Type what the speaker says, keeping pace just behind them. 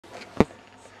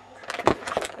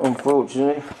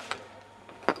unfortunately.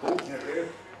 Fortunately.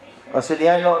 I said, he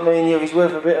ain't like me and you, he's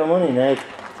worth a bit of money now,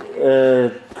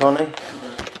 Connie.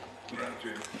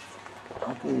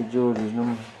 I'll give you George's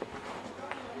number.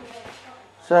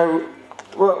 So,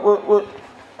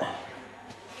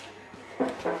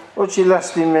 what's your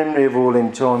lasting memory of all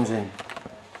them times then?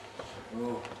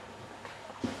 Oh,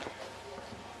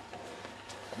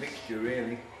 mixture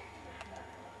really.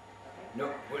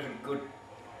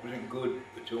 Wasn't good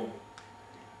at all.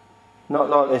 Not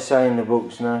like they say in the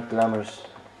books, no, glamorous.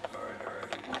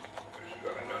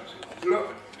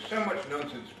 So much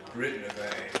nonsense written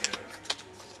about it,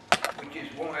 which is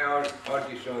why I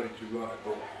decided to write a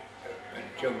book and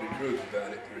tell the truth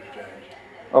about it for a change.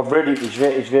 I've read it,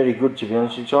 it's very good to be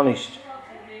honest, it's honest.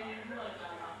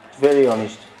 It's very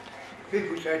honest.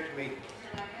 People say to me,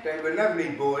 they were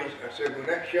lovely boys. I said, well,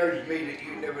 that shows me that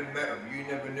you never met them, you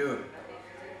never knew them.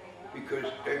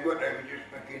 Because they were just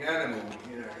fucking animals,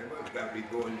 they weren't lovely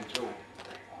boys at all.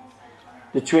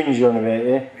 The twins you're on about,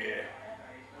 yeah? Yeah.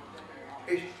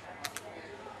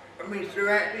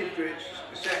 Throughout history,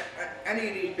 any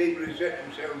of these people who set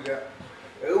themselves up,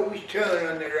 they always turn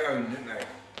on their own, don't they?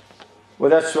 Well,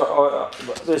 that's what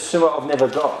there's something I've never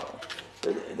got.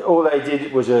 All they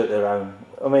did was hurt their own.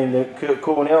 I mean,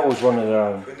 Cornell was one of their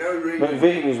own. For no reason.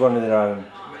 McVitie was one of their own.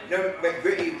 No,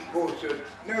 McVitie also,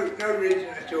 no reason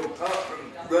at all, apart from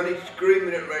Ronnie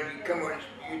screaming at Reggie, come on,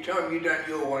 you time you done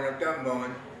your one, I've done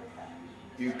mine.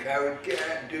 You coward, get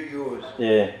out and do yours.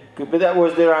 Yeah, but that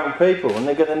was their own people, and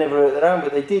they're going to never hurt their own,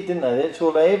 but they did, didn't they? That's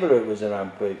all they ever hurt was their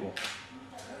own people.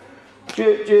 Do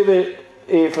you ever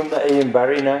hear from that Ian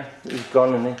Barry now? He's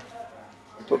gone, isn't he?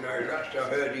 I don't know, last I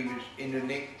heard he was in the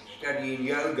Nick studying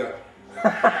yoga.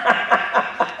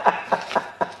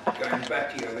 Going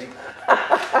batty, I think.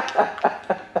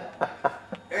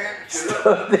 A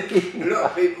lot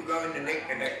of people go in the Nick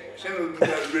and some of them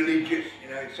go religious,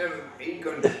 some of them, he's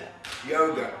gone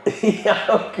yoga.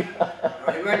 Yoga. I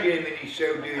imagine him in his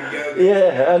cell doing yoga.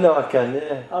 Yeah, I know I can,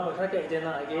 yeah. Oh, but I get you doing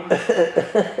that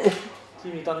again.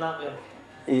 See me done that with him.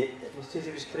 Yeah. He said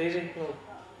he was crazy. No,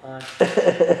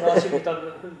 I seen me done,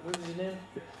 what was his name?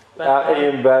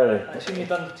 Ian Barry. I seen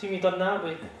me done that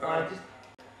with,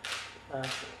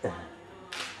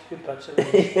 good picture.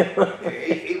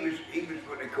 He was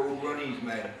what they call Ronnie's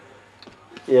man.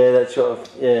 Yeah, that sort of,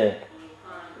 yeah.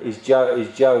 He's Joe,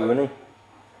 wasn't he?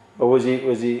 Or was he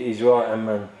his right hand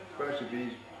man? Supposed to be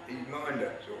his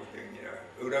minder sort of thing,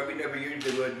 Although we never used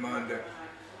the word minder,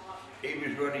 he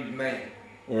was Ronnie's man.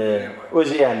 Yeah. Was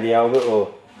he Andy Albert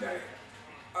or? No.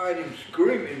 I had him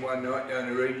screaming one night down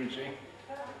the Regency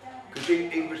because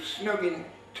he was snugging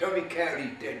Tommy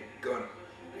Cowley's dead gone.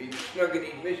 He was snugging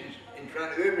his missus in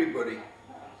front of everybody.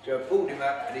 So I pulled him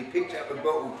up and he picked up a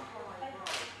bottle and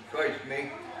faced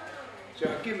me. So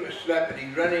I give him a slap and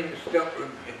he ran in the stock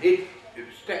room and hid the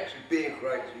stacks of beer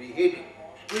crates and he hid it,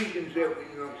 squeezed himself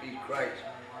in amongst these crates.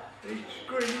 And he's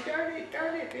screaming, don't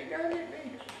hit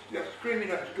me. Like screaming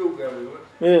like a schoolgirl we were.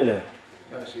 Really?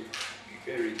 I said,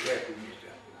 be very careful,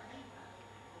 mister.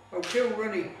 I'll tell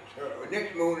Ronnie. So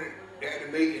next morning they had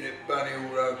a meeting at Bunny Hall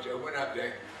Road, so I went up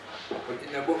there. I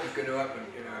didn't know what was going to happen,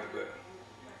 but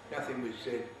nothing was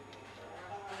said.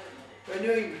 I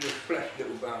knew he was a flash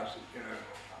little bastard,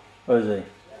 Was he?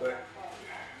 But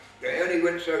they only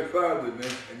went so far with me,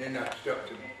 and then I stopped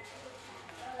them.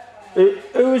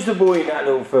 Who was the boy in that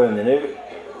little firm then?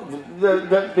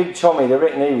 That big Tommy, they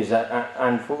reckon he was that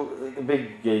handful, the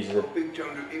big geezer. Big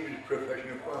Tommy, he was a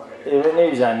professional fighter. They reckon he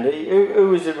was Andy. Who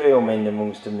was the real men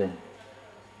amongst them then?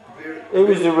 Who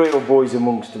was the real boys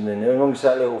amongst them then? Amongst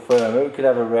that little firm, who could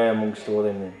have a row amongst all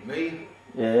them then? Me?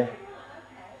 Yeah.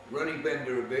 Ronnie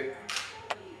Bender a bit.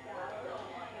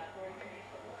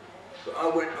 But I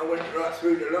went right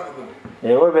through the lot of them.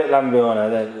 Yeah, what about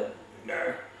Lambiano?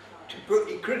 No.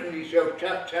 He christened himself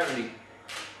Tough Tony.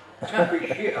 Tough as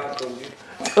shit, I called him.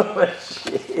 Tough as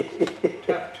shit.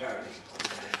 Tough Tony.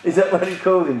 Is that what he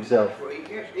called himself? Well,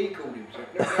 yes, he called himself.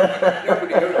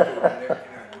 Nobody else called him that,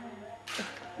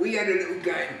 We had a little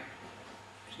game.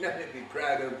 It's nothing to be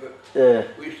proud of, but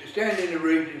we used to stand in the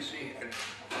Regency and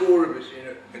four of us in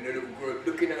a little group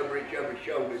looking over each other's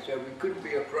shoulders so we couldn't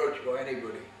be approached by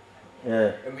anybody.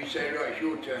 Yeah. And we say, right, it's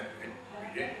your turn. And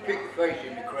we'd pick the face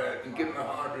in the crowd and give them a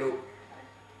hard look.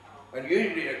 And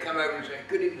usually they'd come over and say,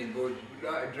 good evening, boys, we'd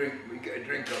like a drink, we'd get a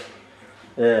drink off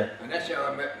them. Yeah. And that's how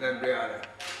I met Lambriano.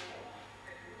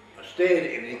 I stared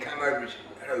at him and he came over and said,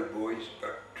 hello, boys,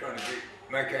 trying to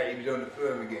make out he was on the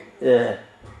firm again. Yeah.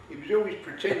 He was always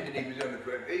pretending he was on the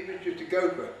firm. He was just a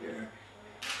gopher,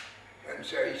 And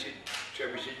so he said,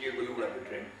 we said, yeah, we'll all have a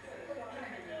drink.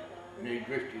 And he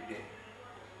drifted in.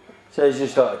 So he's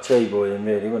just like a tea boy then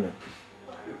really, wasn't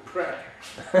The prat.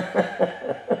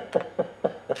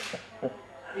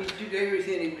 He did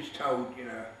everything he was told, you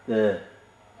know. he? Yeah.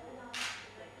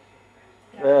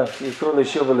 Well, you call a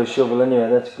shovel anyway,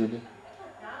 that's good.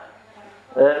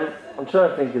 I'm trying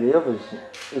to think of the others.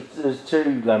 There's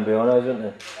two Lambianos, isn't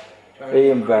there? So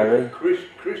Ian Barry. Chris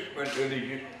went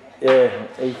religious. Yeah,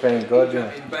 he found God, He's yeah.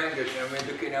 up in Bangor, so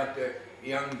we're looking after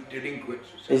young delinquents.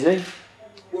 Is he?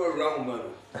 What a role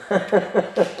model.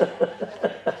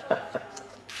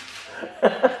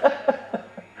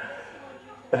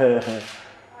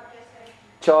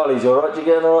 Charlie's alright, did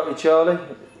you get on alright with Charlie?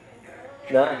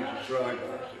 No? He was a try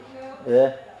bastard.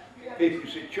 Yeah. People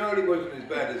said Charlie wasn't as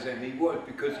bad as them. He was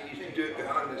because he used to do it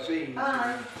behind the scenes.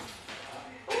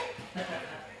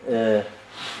 Yeah.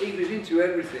 He was into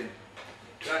everything,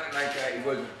 trying to make out he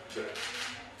wasn't. But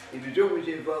he was always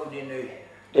involved in the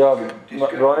Yeah,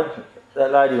 Ryan,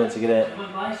 that lady wants to get out.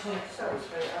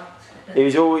 He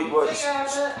was always, what,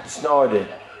 Snyder?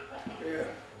 Yeah.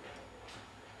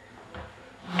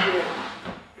 Yeah.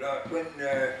 Like when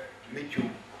Mitchell,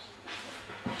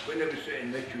 when they were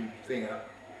setting Mitchell thing up,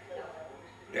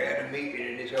 they had a meeting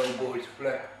in this old boy's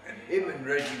flat, and him and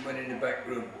Reggie went in the back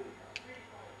room,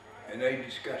 and they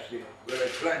discussed it. Well, they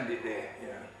planned it there, you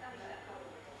know.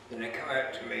 And they come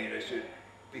out to me and they said,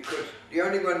 because the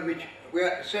only one which we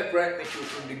had to separate Mitchell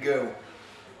from the girl.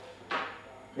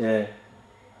 Yeah.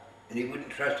 And he wouldn't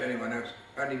trust anyone else,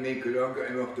 only me, because I got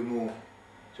him off the moor.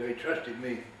 So he trusted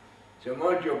me. So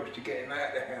my job was to get him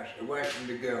out of the house, away from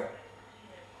the girl.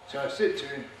 So I said to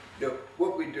him, look,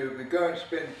 what we do, we go and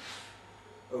spend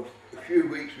a few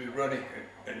weeks with Ronnie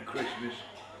and Christmas,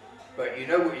 but you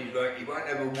know what he's like, he won't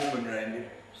have a woman around him.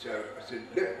 So I said,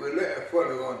 we'll let her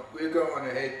follow on, we'll go on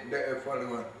ahead and let her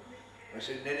follow on. I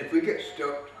said, then if we get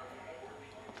stopped,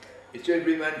 it's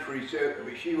every man for his circle,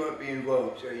 but she won't be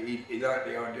involved. So he liked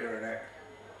the idea of that.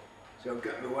 So I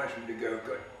got him away from the girl.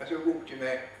 As I walked him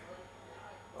out,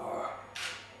 I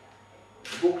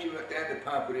walked him down the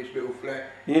path of this little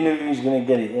flat. You knew he was going to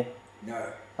get it, yeah?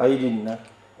 No. Oh, you didn't know?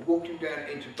 I walked him down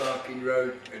into Barking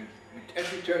Road, and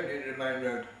as we turned into the main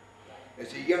road,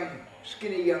 there's a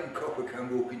skinny young copper come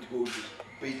walking towards us,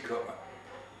 beat copper.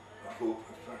 I thought,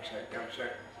 for fuck's sake, don't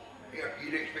say.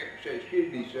 You'd expect to say,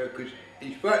 excuse me, sir, because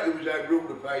his photo was over all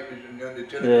the papers and on the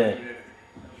television.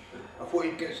 Yeah. I thought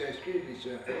he'd going to say, excuse me,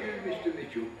 sir, are you Mr.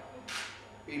 Mitchell?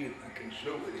 He'd have fucking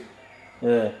slaughtered him.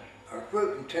 Yeah. I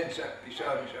wrote him 10 seconds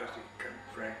beside me, so I said, come,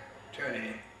 Frank, turn it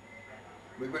in.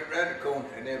 We went round the corner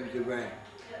and there was the van.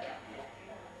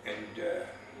 And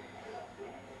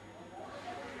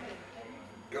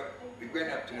we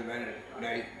went up to the van and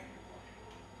they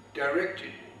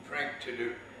directed Frank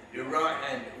to the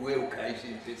right-hand wheel case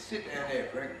and said, sit down there,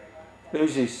 Frank.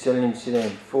 Who's this telling him to sit down?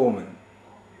 Foreman.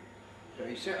 So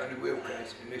he sat on the wheel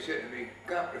case and they said to me,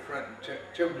 go up the front and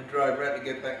tell the driver how to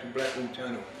get back to Blackwall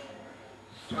Tunnel.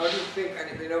 So I didn't think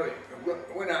anything of it.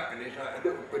 I went up and there's like a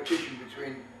little partition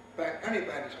between, only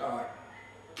about as high,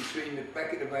 between the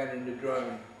back of the van and the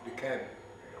driver, the cab.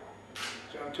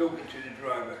 So I'm talking to the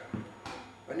driver.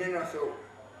 And then I thought,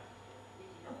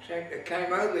 they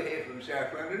came over here from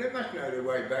South London, they must know their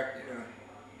way back, you know.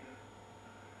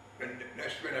 And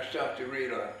that's when I started to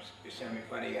realise there's something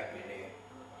funny happening here.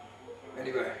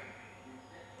 Anyway,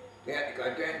 they had to go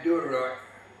down, do a right,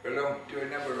 along, do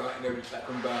another right, and they was back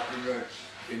on Barking Road.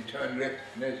 Then turn left,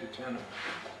 and there's the tunnel.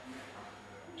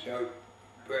 So,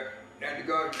 but now the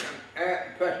guy comes out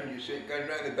the passenger seat, goes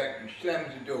round the back and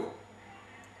slams the door.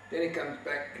 Then he comes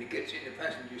back and he gets in the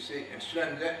passenger seat and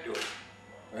slams that door.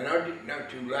 And I didn't know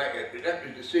till later that that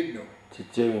was the signal. To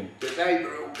do him. That they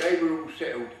were all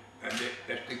settled, and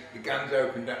the guns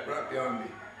opened up right behind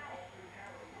me.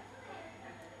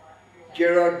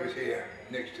 Gerard was here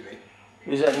next to me.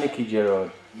 Is that Nicky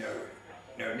Gerard?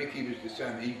 No, Nicky was the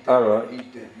son. He's dead. All right.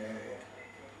 He's dead now.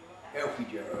 Yeah. Elfie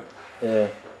Gerard. Yeah.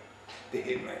 The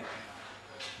hitman.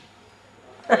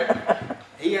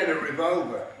 He had a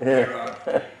revolver, Yeah.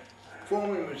 Gerard.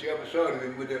 Foreman was the other side of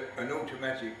him with an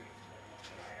automatic.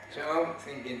 So I'm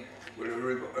thinking, well,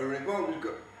 a revolver's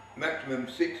got maximum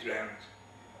 6 rounds.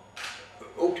 But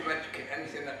automatic,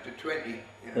 anything up to 20. You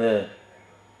know? Yeah.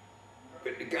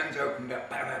 But the guns opened up,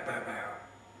 pow, pow, pow, pow.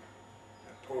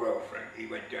 And poor old Frank, he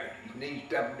went down. His knees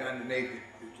doubled underneath it,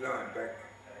 he was lying back.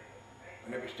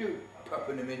 And they were still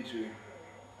popping them into him.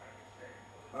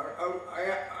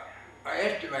 I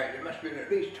estimate there must have been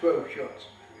at least 12 shots.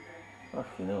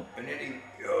 Fucking hell. And then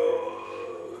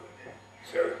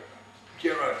so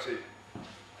Gerard said,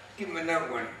 give him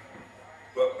another one.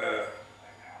 But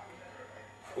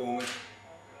Foreman,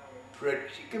 Fred,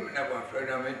 she give him another one, Fred,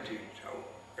 I'm empty. So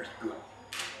that's good.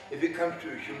 if it comes to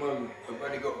a shamoon, I've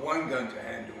only got one gun to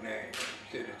handle now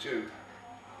instead of two.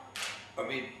 I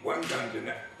mean, one gun's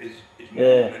enough, is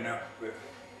more than enough, but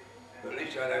at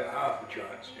least I'd have half a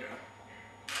chance, you know.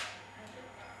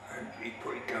 And he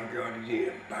put his gun behind his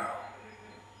ear and pow.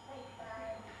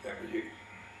 That was it.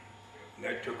 And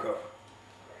they took off.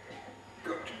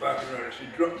 Got to back around, I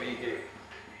said, drop me here.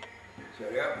 So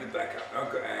they opened the back up, and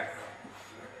I got out.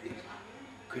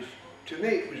 Because to me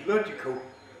it was logical.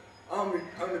 I'm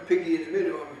the piggy in the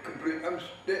middle, I'm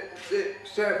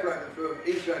South London firm,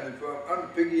 East London firm, I'm the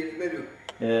piggy in the middle.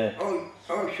 Yeah.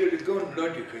 I should have gone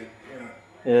logically, you know.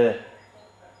 Yeah.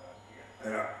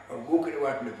 And I'm walking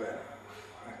away from the van.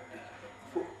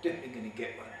 I thought, definitely going to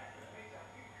get one.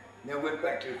 Now I went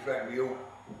back to the flat, we all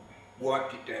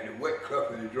wiped it down, a wet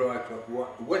cloth and a dry cloth,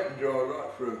 wet and dry right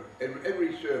through,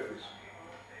 every surface.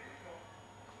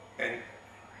 And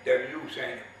they were all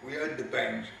saying, we heard the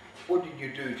bangs, what did you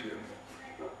do to him?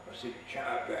 I said, shut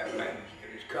up about bangs,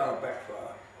 his car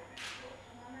backfired.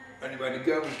 Anyway, the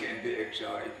girl was getting a bit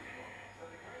excited.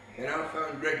 And I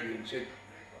phoned Reggie and said,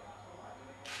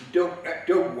 that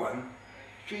dog won.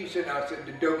 She said, I said,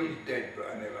 the dog is dead, but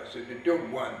I said, the dog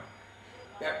won.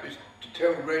 That was to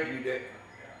tell Reggie that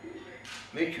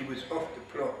Mitchell was off the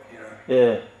plot, you know.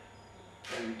 Yeah.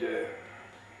 And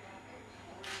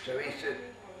so he said,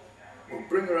 well,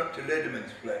 bring her up to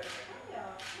Lederman's flat.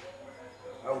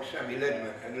 Old Sammy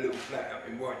Lederman had a little flat up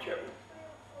in Whitechapel.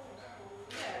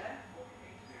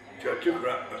 So I took her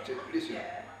up and I said, listen,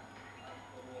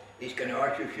 he's going to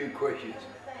ask you a few questions.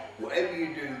 Whatever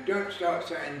you do, don't start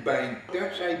saying bang.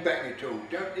 Don't say bang at all.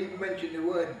 Don't even mention the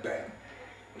word bang.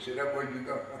 I said, otherwise you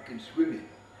go fucking swimming.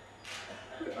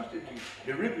 I said,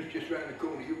 the river's just round the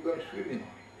corner, you'll go swimming.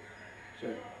 So,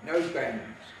 no bangs.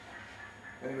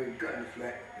 Anyway, we got in the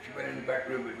flat, she went in the back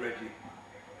room with Reggie.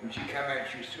 When she came out,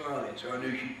 she was smiling, so I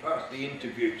knew she'd passed the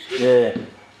interview. So Yeah.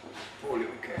 poor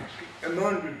little cat. Her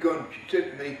mind was gone, she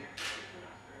said to me,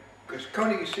 because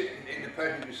Connie was sitting in the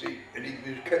passenger seat and he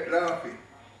was kept laughing.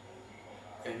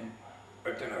 And I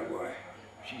don't know why.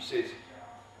 She says,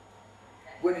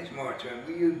 when it's my turn,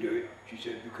 will you do it? She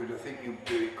said, because I think you'll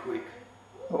do it quick.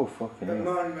 Oh, fucking Her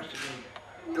hell. mind must have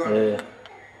been gone. Yeah.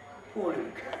 Poor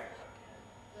little cat.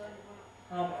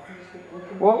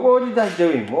 Why did they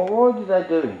do him? Why did they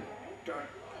do him?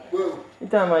 Well, It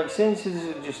don't make sense.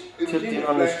 It's just it was tipped in him the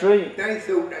on the flat. street. They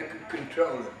thought they could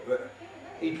control him, but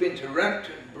he'd been to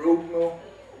Rampton, Broadmoor,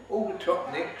 all the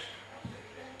top nicks.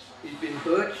 He'd been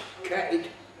birched, catted,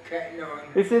 cat nine.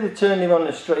 If they'd have turned him on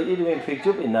the street, he'd have been picked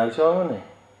up in no time, wouldn't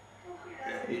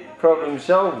he? Problem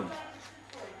solved.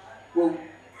 Well,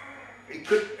 they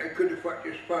could have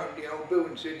just phoned the old Bill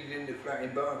and said he's in the flat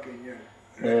in Barking, you know.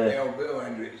 And let the old Bill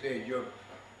handle it, it's their job.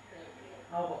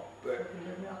 But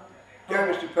Dad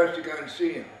was supposed to go and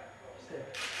see him.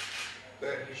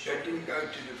 But they didn't go to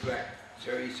the flat.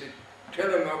 So he said, tell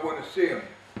him I want to see him.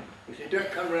 He said,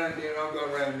 don't come round here, I'll go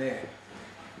round there.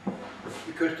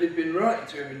 Because they'd been writing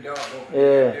to him in Dartmoor,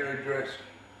 their address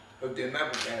of their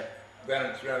Mabel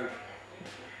Valence Road.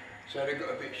 So they got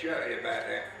a bit shouty about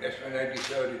that. That's when they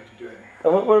decided to do it.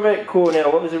 And what about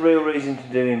Cornell? What was the real reason to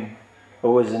do him?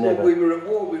 Or was there never? Well, we were at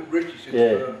war with Richardson's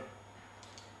firm.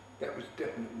 That was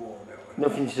definite war, that one.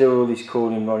 Nothing to do with all this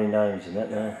calling Ronnie names and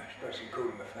that, no? Especially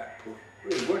calling him a fat puff.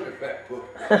 Really wasn't a fat puff.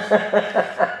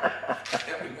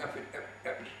 That was nothing.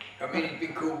 That was, I mean, he'd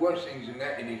been called worse things than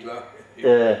that in his life.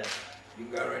 Yeah. You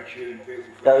can go around shooting people.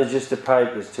 That was just the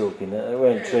papers talking, that they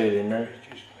weren't true then, no? It's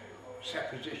just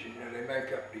supposition, you know, they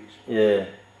make up these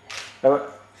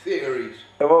theories.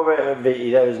 And what about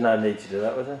McVitie? There was no need to do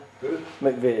that, was there? Who?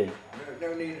 McVitie.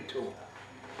 No need at all.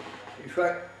 In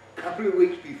fact, a couple of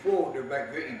weeks before the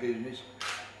McVitie business,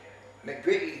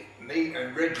 McVitie, me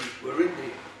and Reggie were in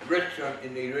the restaurant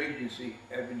in the Regency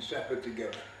having supper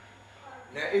together.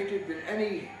 Now, if there'd been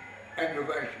any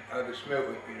aggravation, I'd have smelt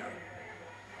it, you know.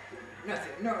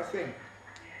 Nothing, not a thing.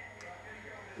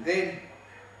 Then,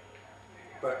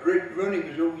 but Ronnie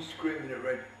was always screaming at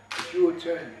Reggie, it's your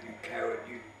turn, you coward,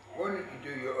 why don't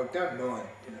you do your, I don't mind,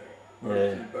 you know,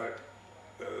 Yeah. about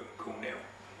Cornell.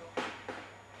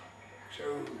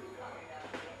 So,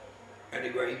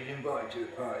 anyway, he was invited to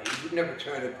the party. He would never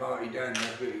turn a party down,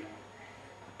 never.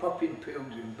 Popping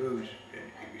pills and booze,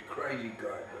 and he was a crazy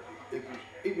guy, but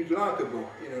he was likeable,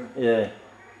 you know. Yeah.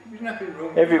 There was nothing wrong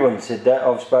with Everyone him. said that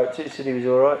I've spoke to, said he was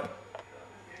alright.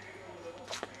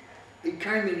 He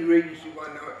came in the Regency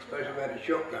one night, supposed to have had a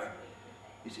shotgun.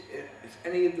 He said, is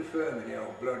any of the firm in there,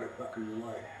 I'll blow the fuckers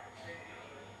away.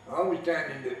 I was down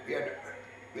in the, we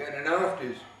had an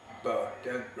afters bar,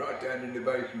 right down in the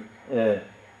basement. Yeah.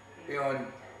 Behind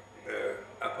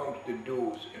upholstered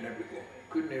doors and everything.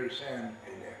 Couldn't hear a sound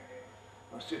in there.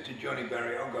 I said to Johnny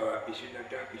Barry, I'll go up. He said, no,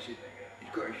 don't. He said, he's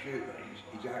got a shoot on,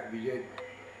 he's out of his head.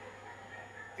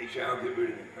 He said, I'll get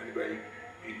rid of him. Anyway,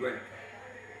 he went.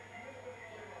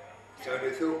 So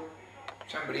they thought,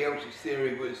 somebody else's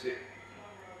theory was that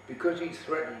because he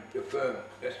threatened the firm,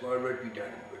 that's why Rugby done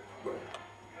him. But, well,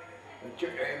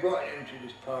 they invited him to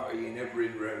this party in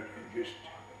Everin Road and just,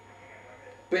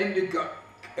 Bender got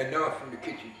a knife from the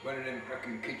kitchen, one of them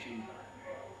fucking kitchen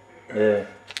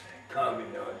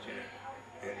carving knives, you know,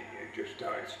 and he just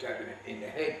started stabbing it in the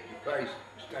head, the face,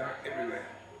 stomach, everywhere.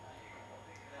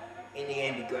 In the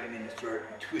end, he got him in the throat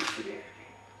and twisted it.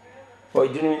 What,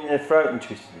 you did him in the throat and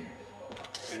twisted him?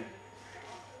 And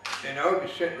then I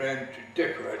was sent round to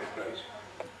decorate the place.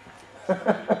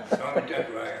 I'm a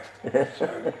decorator.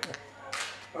 So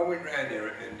I went round there,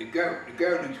 and the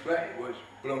girl whose flat it was,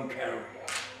 Blonde Carol,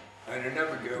 and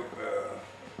another girl,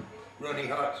 Ronnie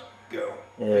Hart's girl,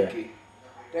 Vicky.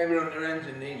 They were on their hands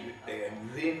and knees there,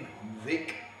 and Vim,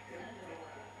 Vic,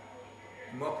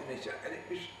 mopping this up. And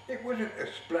it wasn't a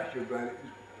splash of blood, it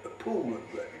was a pool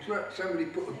of blood. It was like somebody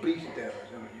put a beast down or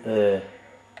something. You know?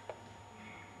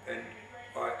 And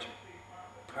I had to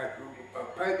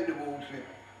paper the walls with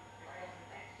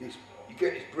this, you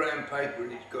get this brown paper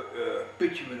and it's got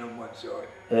bitumen on one side.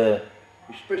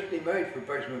 It's specially made for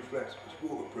basement flats,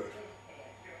 it's waterproof.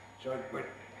 So I went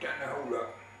down the whole lot.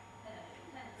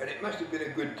 And it must have been a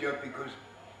good job because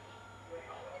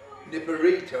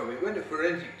Nipperee told me, when the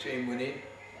forensic team went in,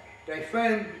 they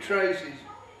found traces,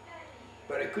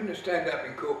 but they couldn't stand up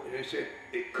in court. They said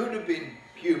it could have been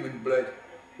human blood,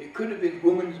 it could have been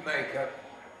woman's makeup,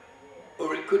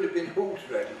 or it could have been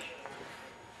horseradish.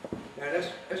 Now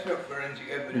that's not forensic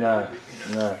evidence, No, is it?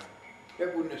 You know? no.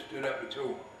 That wouldn't have stood up at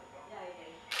all.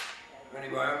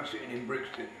 Anyway, I'm sitting in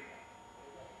Brixton.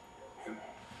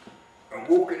 I'm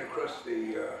walking across the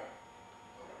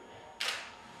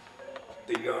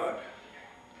yard,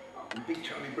 and Big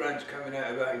Tommy Brown's coming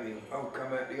out of Avon. I'll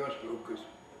come out of the hospital because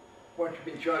once you've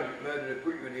been charged with murder, they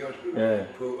put you in the hospital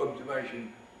for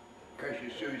observation in case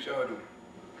you're suicidal.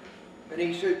 And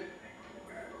he said,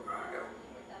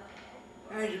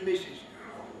 how's your missus?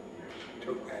 Oh,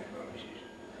 took that, my missus.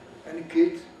 And the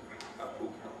kids? I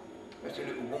thought, that's a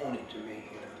little warning to me,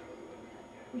 you know.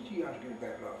 What's he asking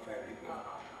about my family?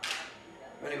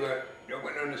 Anyway, I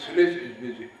went on a solicitor's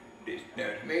visit. Now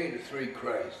it's me and the three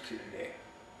crays sitting there.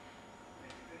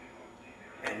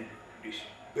 And this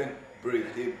bent brief,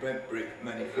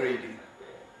 Manny Freedy.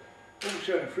 All of a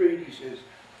sudden Freedy says,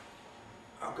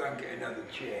 I'll go and get another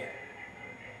chair.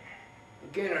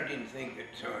 Again, I didn't think at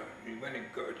the time. We went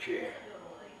and got a chair.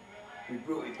 We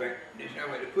brought it back. There's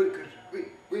nowhere to put it because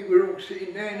we were all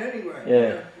sitting down anyway. Yeah. You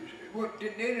know? What,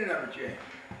 didn't need another chair.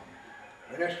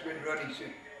 And that's when Ronnie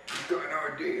said, he's got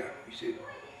an idea. He said,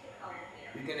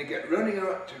 we're going to get Ronnie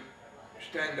Hart to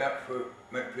stand up for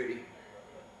McVitie.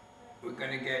 We're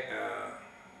going to get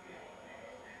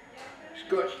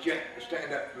Scotch Jack to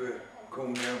stand up for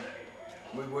Cornell.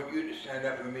 We want you to stand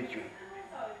up for Mitchell.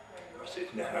 I said,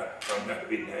 no, I'm not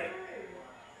doing that.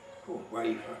 Poor way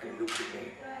he fucking looked at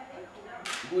me.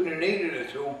 He wouldn't have needed it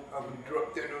at all. I would have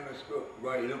dropped down on the spot the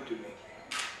way he looked at me.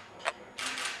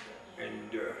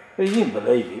 And But he didn't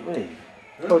believe it, did he?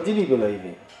 Huh? Or did he believe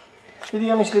it? Did he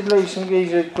honestly believe some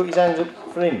geezer put his hands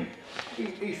up for him?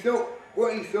 he thought,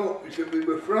 what he thought was that we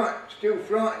were still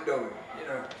frightened of him, you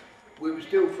know. We were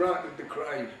still frightened of the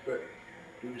craze, but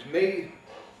it was me,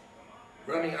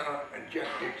 Ronnie Hart and Jack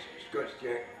Dixon, Scotch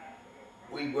Jack.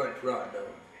 We weren't frightened of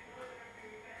him.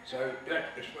 So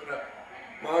that was when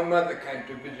my mother came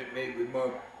to visit me with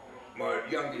my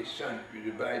youngest son, who was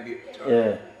a baby at the time.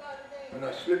 Yeah. And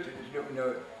I slipped in his little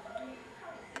note.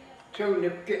 Tell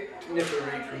Nip, get to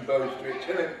Nipperee from Bow Street,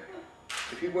 tell him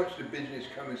if he wants the business,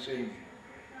 come and see me.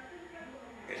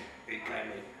 And he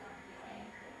came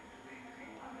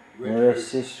in. Yeah,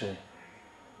 that's history.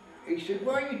 He said,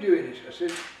 why are you doing this? I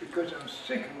said, because I'm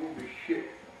sick of all this shit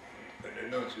and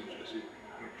the nonsense. I said,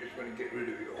 I just want to get rid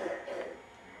of it all.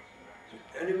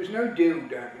 And there was no deal, Dan,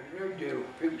 there was no deal.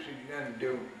 People said, you know,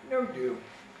 deal. No deal.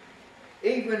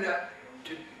 Even up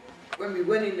to when we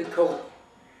went in the court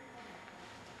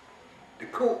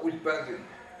was buzzing,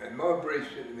 and my brief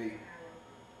said to me,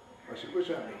 I said, what's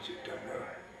happening? He said, don't know,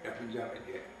 nothing's happened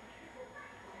yet.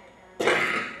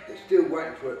 They're still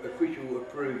waiting for official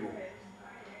approval.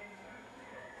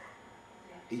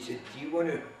 He said, do you want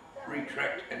to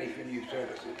retract anything you said?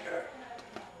 I said, no,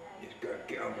 just go,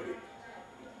 get on with it.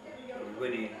 And we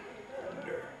went in,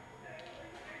 and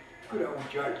good old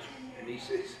judge, and he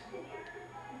says,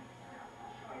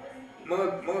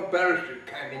 my barrister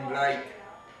came in late,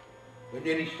 and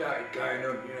then he started going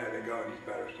on, you know, they go on these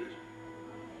barristers.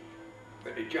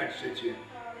 But the judge said to him,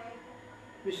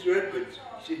 Mr. Edwards,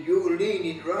 he said, you're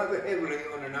leaning rather heavily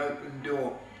on an open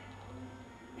door.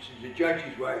 He said, the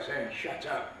judge's way of saying, shut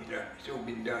up, you know, it's all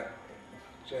been done.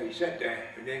 So he sat down,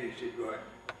 and then he said, right,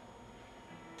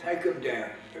 take them down.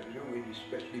 It was all in this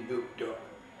specially built dock.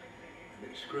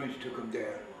 And the screws took them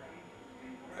down.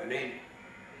 And then,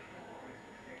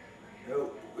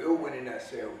 we all went in our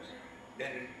cells.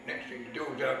 Then the next thing, the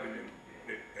doors opened,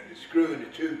 and the screw and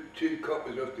the two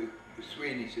coppers off the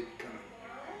swing, he said, come on.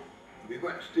 We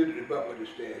went and stood at the bottom of the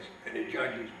stairs, and the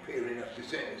judge was peeling up the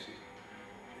sentences.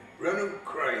 Ronald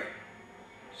Craig,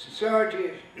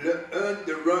 society has earned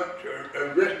the right to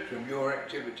arrest from your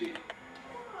activity.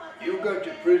 You'll go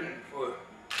to prison for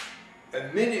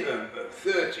a minimum of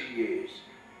 30 years.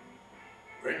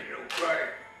 Reginald Craig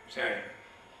saying,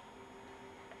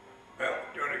 well,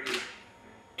 Donoghue,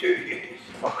 2 years.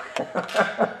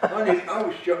 I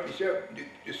was shocked myself.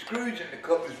 The screws and the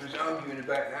coppers was arguing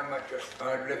about how much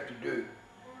I had left to do,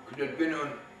 because I'd been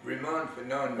on remand for 9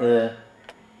 months. Yeah.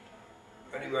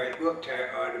 Anyway, it worked out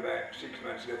I had about 6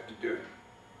 months left to do.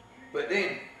 But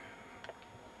then,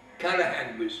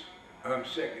 Callahan was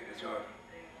sick at the time,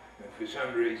 and for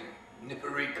some reason,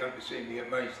 Nipperee come to see me at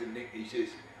Maidstone. Nick, he says,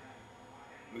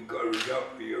 we've got a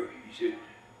result for you. He said,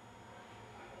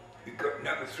 you've got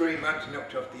another 3 months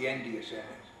knocked off the end of your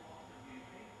sentence.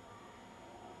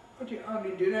 I did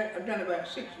hardly do that. I've done about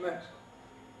 6 months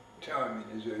time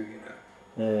in the zoo, you know.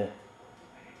 Yeah.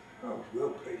 I was well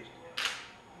pleased.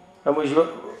 And was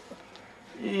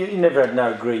you never had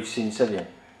no grief since, have you?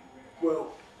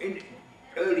 Well, in the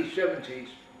early 70s,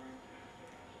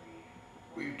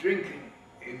 we were drinking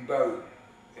in Bow,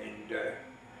 and a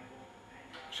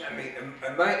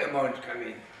mate of mine's come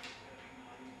in.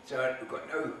 So I've got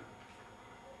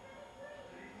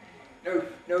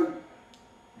no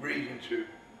reason to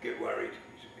get worried.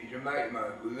 He's a mate of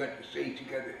mine. We went to sea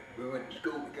together. We went to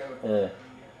school together. Yeah.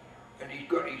 And he's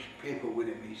got these people with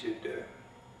him. He said,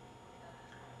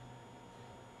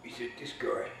 this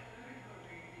guy,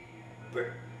 but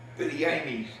Billy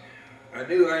Amy's, I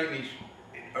knew Amy's,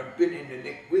 I'd been in the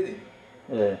nick with him.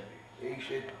 Yeah. He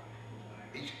said,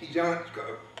 his aunt's got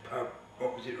a pub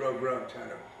opposite Rob Road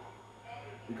Tunnel.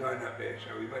 We're going up there,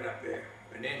 so we went up there,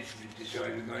 and then we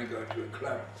decided we're going to go to a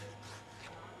club.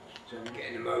 So we get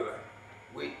in the motor.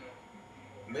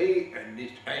 Me and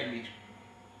this Amy's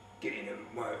getting in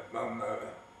one motor,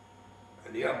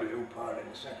 and the others all piled in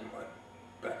the second one,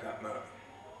 back up motor.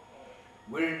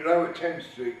 We're in Lower Thames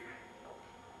Street,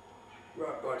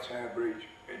 right by Tower Bridge,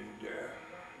 and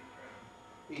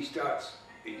he starts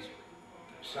his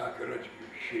psychological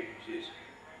shit. He says,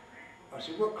 I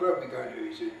said, what club are we going to?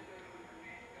 He said,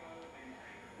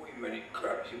 what do you mean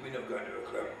club? He said, we're not going to a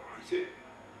club. He said,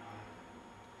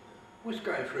 what's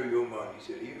going through your mind? He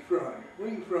said, are you frightened? What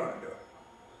are you frightened of?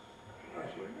 I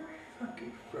said, I'm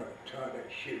fucking frightened, tired of that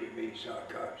shit with me,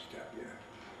 psycho stuff, you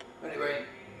know. Anyway,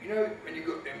 you know when you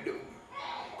got them little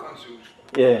consoles?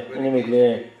 Yeah, in the middle,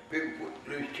 yeah. People put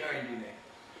loose change in there.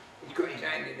 He's got his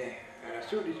hand in there, and I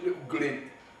saw this little glint,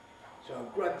 so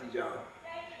I grabbed his arm,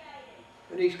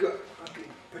 and he's got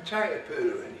fucking potato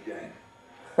peeler in his hand.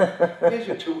 Here's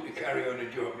a tool to carry on a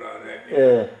job like that.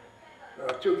 Yeah. So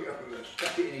I took it up and I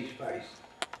stuck it in his face.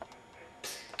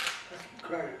 Fucking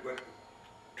crowd went.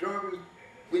 Driver's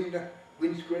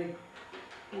windscreen,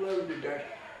 all over the dash.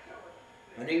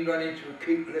 And he ran into a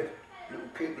little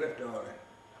keep left island.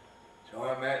 So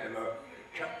I mounted him up,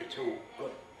 chucked the tool,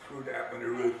 threw it up on the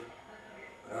roof.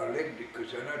 And I legged it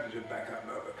because I know there's a backup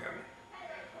motor coming.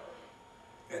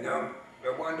 And I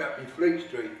wound up in Fleet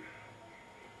Street.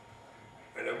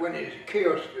 And I went into a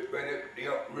kiosk where the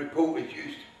reporters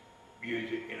used to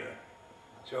use it, you know.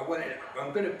 So I went in,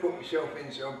 I'm going to put myself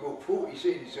in, so I bought 40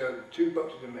 cents, so 2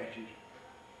 boxes of matches.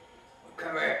 I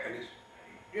come out and it's,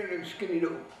 you know, them skinny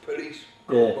little police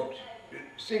box, the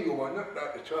single one, not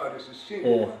like the TARDIS, a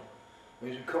single one.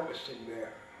 There's a copper sitting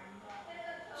there.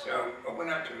 So I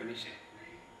went up to him and he said,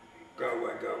 go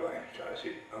away, go away. So I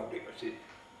said, hold it. I said,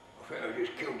 I think I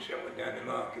just killed someone down the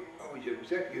market. Oh, he said, was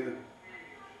that you?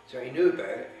 So he knew about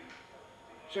it.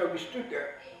 So we stood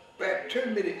there about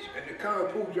 2 minutes and the car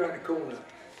pulled around the corner.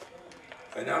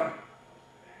 And I'm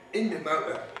in the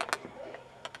motor.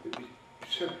 It was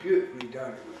so beautifully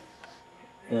done.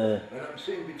 And I'm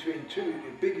sitting between two of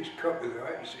the biggest coppers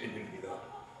I ever seen in my life.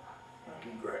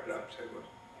 Fucking great lumps they was.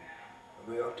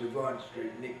 And we're off to Vine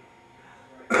Street, Nick.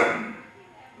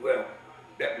 Well,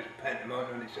 that was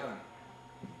pantomime on its own.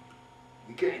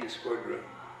 We get in the squad room,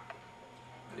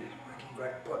 and these fucking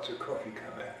great pots of coffee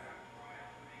come out.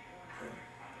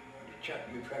 And he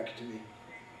chucked me bags to me.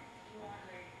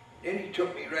 Then he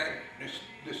took me round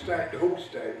the horse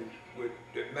stables. with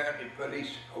the mounted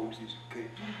police horses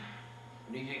kept.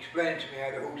 And he's explained to me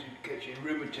how the horses catching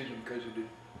rheumatism because of the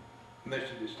mess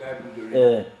of the stables are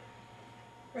in. Yeah.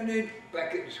 And then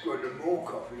back at the squadron, more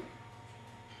coffee.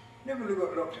 Never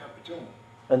got locked up at all.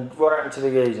 And what happened to the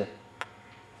geezer?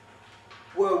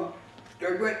 Well,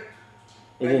 they went...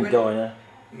 He didn't die, no?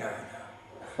 No,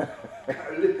 no.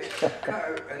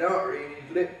 cut an artery in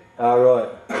his lip. Oh, right.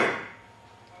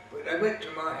 But they went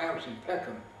to my house in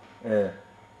Peckham. Yeah.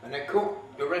 And they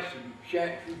caught the rest of them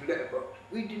shouting through the letterbox.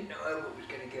 We didn't know how it was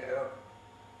going to get out.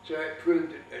 So it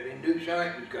proved that they knew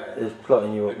something was going on. It was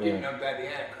plotting you up, They didn't know about the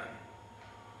outcome.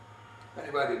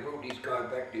 Anyway, they brought this guy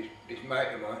back, this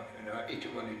mate of mine, and I hit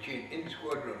him on the chin in the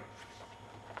squadron.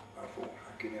 I thought,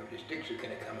 fucking hell, the sticks are going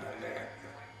to come out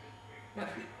now.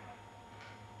 Nothing.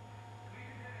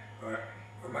 Right,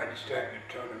 I made a statement,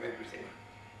 told them everything.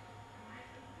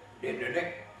 Then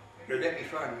they let me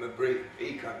find him a brief.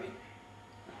 He come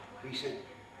in. He said,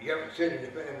 you haven't said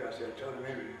anything about him. I said, I told him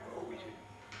everything. Oh, he said,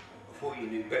 I thought you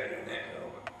knew better than that.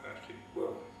 Oh, I said,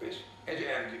 well, best. As it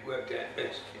happens, it worked out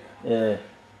best, you know. Yeah.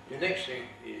 The next thing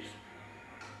is,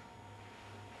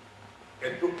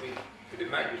 they booked me for the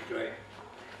magistrate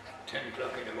 10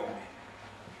 o'clock in the morning.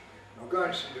 I go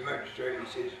and see the magistrate and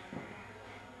he says,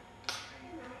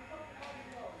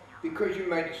 because you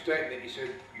made a statement, he said,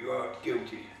 you are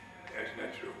guilty. That's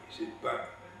natural. He said, but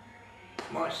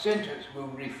my sentence will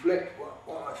reflect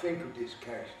what I think of this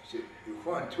case. He said, you'll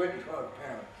find £25.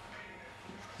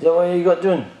 Is that what you got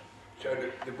done? So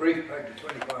the brief paid the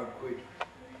 25 quid.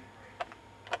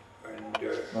 And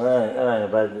That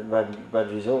ain't a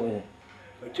bad result, is it?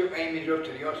 I took Amy's off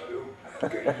to the hospital,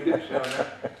 got his lips sewn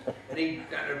up, and he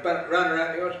ran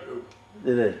around the hospital.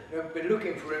 Did And I've been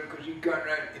looking for him because he'd gone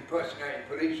around impersonating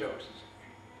police officers.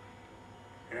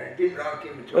 And I didn't like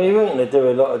him at all. Well, you weren't going to do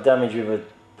a lot of damage with a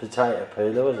potato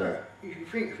peeler, was it? You can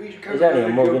think if he's coming He's only with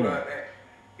a a mug, job isn't like that,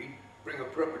 he'd bring a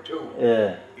proper tool.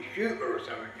 Yeah. He'd shoot her or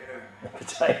something, you know. A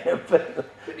potato peeler.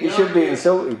 But the You should be idea-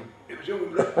 insulted. It was all,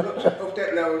 lots of, off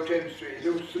that lower Thames Street, it's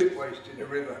all slipways to the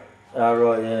river. Oh,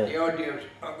 right, yeah. The idea was,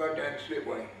 I'll go down the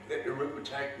slipway, let the river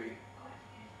take me,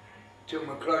 till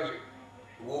my closet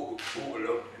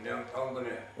waterlogged, and then I'm going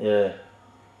to, Yeah.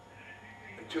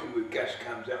 until the gas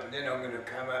comes up, and then I'm going to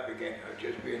come up again. I'll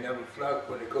just be another float,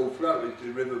 what they call floaters,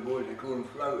 the river boys, they call them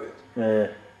floaters. Yeah.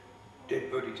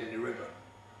 Dead bodies in the river.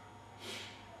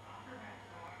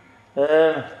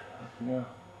 No.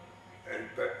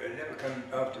 But they never come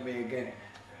after me again.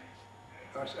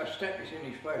 I stuck this in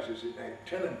his face, I said, hey,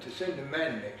 tell him to send a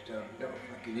man next time, not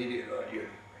a fucking idiot like you.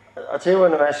 I'll tell you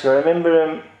what I asked you. I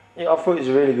remember, I thought it was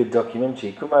a really good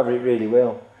documentary. You come over it really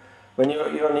well. When you're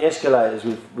on the escalators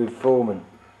with Foreman.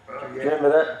 Oh, yeah. Do you remember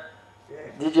that? Yeah.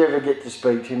 Did you ever get to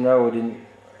speak to him? No, or didn't?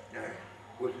 No,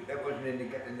 that wasn't in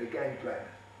the game plan.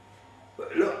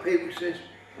 But a lot of people says,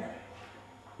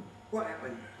 what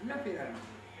happened? Nothing happened.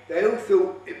 They all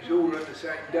thought it was all on the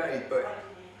same day, but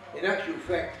in actual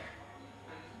fact,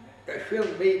 they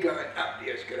filmed me going up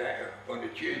the escalator on a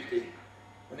Tuesday,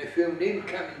 and they filmed him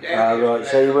coming down. Ah, the right,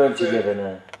 so you escalator weren't on the together Thursday.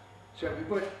 now? So we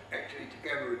weren't actually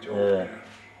together at all. Yeah. You know.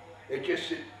 They just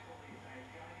said,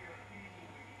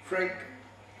 Frank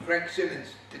Simmons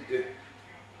did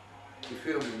the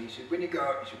filming. He said, when you go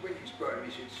up, he said, when you spot him,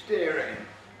 he said, stare at him.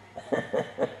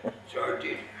 So I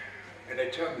did. And they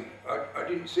told me, I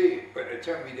didn't see it, but they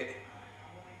told me that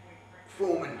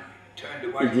Foreman turned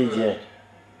away He did, first. yeah.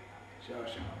 So I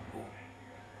said, well,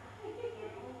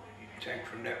 take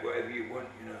from that whatever you want,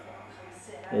 you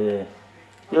know. Yeah.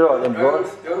 You're right then, Brian.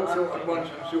 They all thought I'd won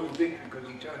some sort of victory because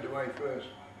he turned away first.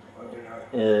 I don't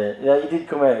know. Yeah, you did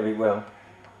come out of it well.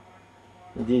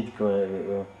 You did come out of it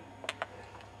well.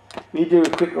 We do a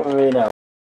quick one with me now.